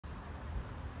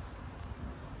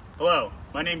Hello,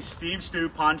 my name's Steve Stu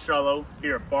Pontrello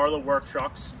here at Barlow Work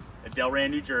Trucks at Delran,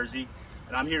 New Jersey,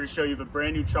 and I'm here to show you the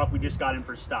brand new truck we just got in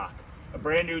for stock. A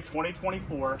brand new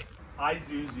 2024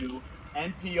 Isuzu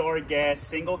NPR gas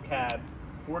single cab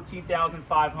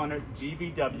 14,500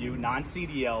 GVW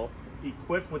non-CDL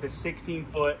equipped with a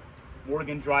 16-foot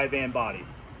Morgan dry van body.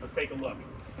 Let's take a look.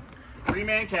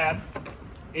 3-man cab,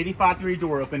 85-degree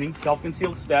door opening,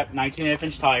 self-concealed step,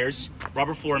 19.5-inch tires,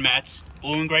 rubber floor mats,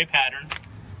 blue and gray pattern,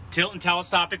 tilt and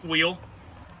telescopic wheel,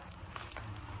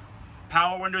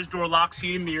 power windows, door locks,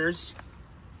 heated mirrors.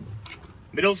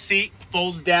 Middle seat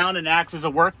folds down and acts as a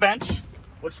workbench,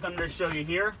 which I'm going to show you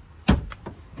here.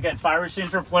 Again, fire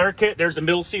extinguisher flare kit. There's the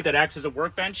middle seat that acts as a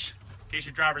workbench in case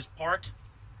your driver's parked.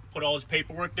 Put all his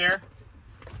paperwork there.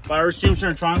 Fire extinguisher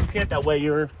and trunk kit. That way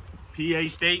you're PA,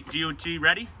 state, DOT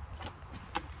ready.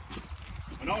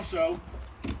 And also,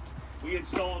 we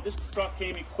installed, this truck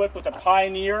came equipped with a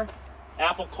Pioneer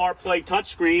Apple CarPlay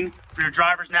touchscreen for your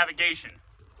driver's navigation.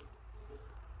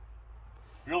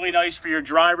 Really nice for your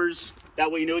drivers.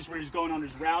 That way he knows where he's going on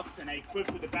his routes, and I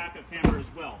equipped with a backup camera as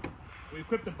well. We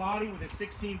equipped the body with a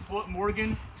 16-foot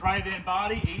Morgan dry van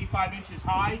body, 85 inches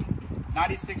high,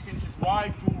 96 inches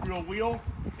wide, dual rear wheel.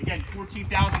 Again,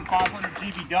 14,500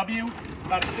 GVW,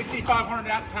 about a 6,500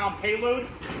 pound payload.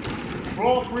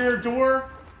 Roll rear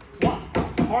door,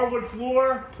 hardwood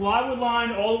floor, plywood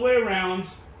line all the way around,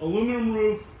 aluminum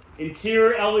roof,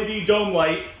 interior LED dome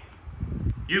light.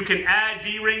 You can add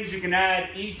D-rings, you can add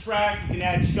E-track, you can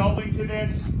add shelving to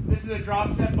this. This is a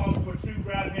drop step bumper with 2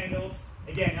 grab handles.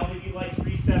 Again, LED lights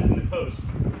recessed in the post.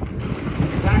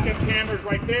 Backup cameras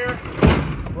right there.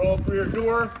 Roll up rear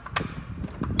door.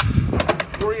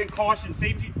 Orient caution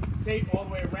safety tape all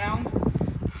the way around.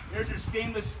 There's your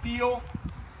stainless steel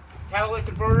catalytic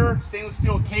converter, stainless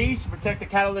steel cage to protect the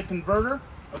catalytic converter.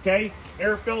 Okay,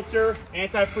 air filter,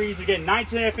 antifreeze. Again,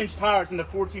 19.5-inch tires in the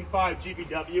 14.5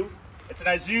 GVW. It's an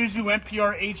Isuzu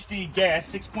NPR HD gas,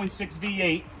 6.6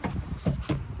 V8.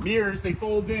 Mirrors, they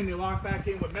fold in, they lock back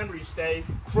in with memory stay.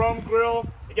 Chrome grille,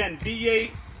 again,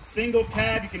 V8, single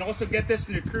cab. You can also get this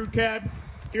in a crew cab.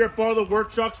 Here at Barlow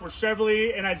Work Trucks, we're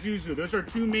Chevrolet and Isuzu. Those are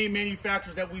 2 main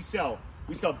manufacturers that we sell.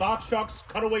 We sell box trucks,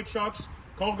 cutaway trucks,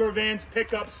 cargo vans,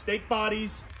 pickups, stake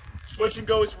bodies, switch and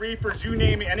goes, reefers, you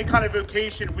name it, any kind of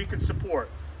vocation we can support.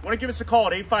 Want to give us a call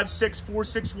at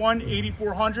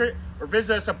 856-461-8400 or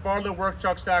visit us at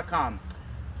barlowworktrucks.com.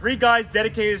 3 guys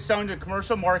dedicated to selling to the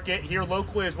commercial market here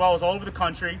locally as well as all over the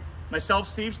country. Myself,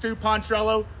 Steve Stu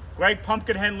Pontrello, Greg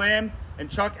Pumpkinhead Lamb,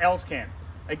 and Chuck Elskamp.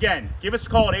 Again, give us a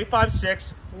call at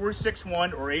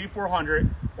 856-461 or 8400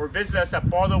 or visit us at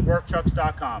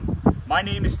barlowworktrucks.com. My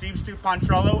name is Steve Stu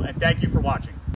Pontrello, and thank you for watching.